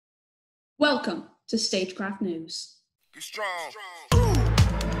Welcome to Stagecraft News. Be strong.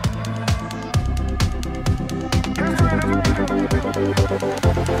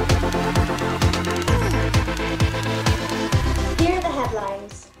 Here are the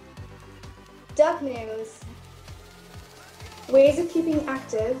headlines. Duck news. Ways of keeping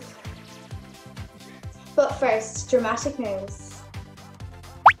active. But first, dramatic news.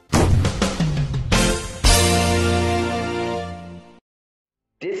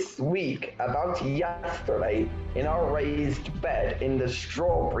 This week, about yesterday, in our raised bed in the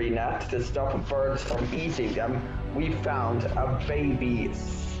strawberry net to stop birds from eating them, we found a baby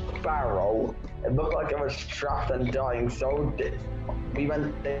sparrow. It looked like it was trapped and dying, so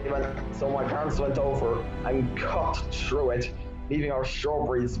my parents went over and cut through it, leaving our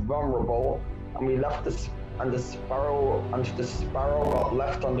strawberries vulnerable, and we left the sparrow got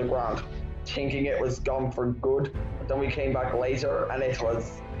left on the ground, thinking it was gone for good. But then we came back later and it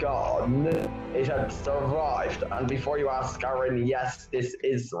was gone. It had survived. And before you ask, Aaron, yes, this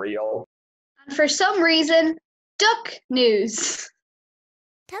is real. And for some reason, duck news.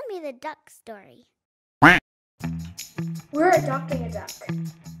 Tell me the duck story. We're adopting a duck.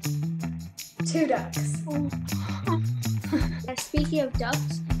 2 ducks. Speaking of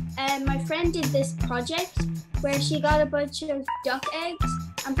ducks, my friend did this project where she got a bunch of duck eggs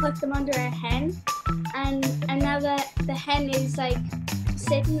and put them under a hen, and now the hen is like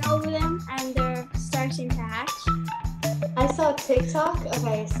sitting over them and they're starting to hatch. I saw TikTok,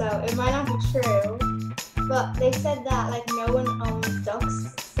 okay, so it might not be true, but they said that like no one owns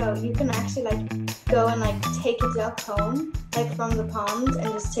ducks, so you can actually like go and like take a duck home, like from the pond,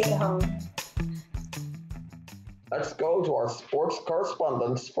 and just take it home. Let's go to our sports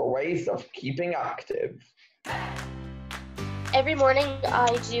correspondents for ways of keeping active. Every morning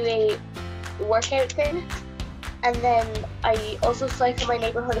I do a workout thing, and then I also cycle my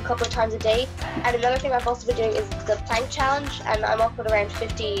neighbourhood a couple of times a day. And another thing I've also been doing is the plank challenge, and I'm up at around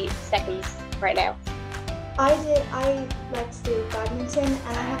 50 seconds right now. I like to do badminton,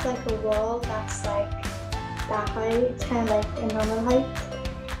 and I have like a wall that's like that height, kind of like a normal height,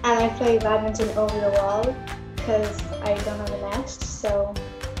 and I play badminton over the wall because I don't have a net. So,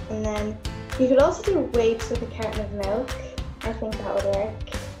 and then you could also do weights with a carton of milk. I think that would work.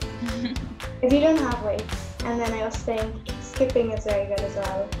 If you don't have weights. And then I also think skipping is very good as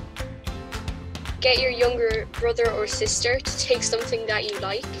well. Get your younger brother or sister to take something that you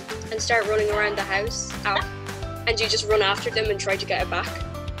like and start running around the house, and you just run after them and try to get it back.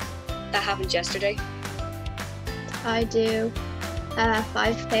 That happened yesterday. I do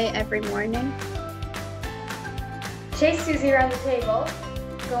 5K every morning. Chase Susie around the table,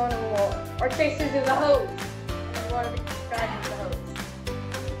 go on a wall, or chase Susie with a hose. And one of the guys with the hose.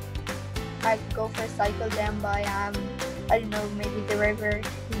 I'd go for a cycle down by, I don't know, maybe the river, if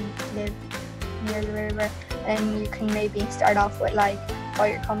you live near the river. And you can maybe start off with like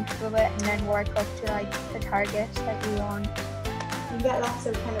what you're comfortable with and then work up to like the target that you want. You get lots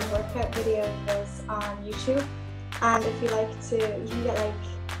of kind of workout videos on YouTube. And if you like to, you can get like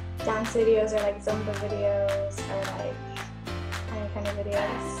dance videos or like Zumba videos or like any kind of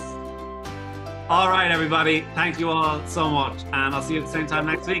videos. All right, everybody. Thank you all so much. And I'll see you at the same time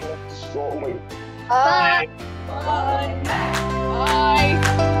next week. Bye. Bye. Bye. Bye.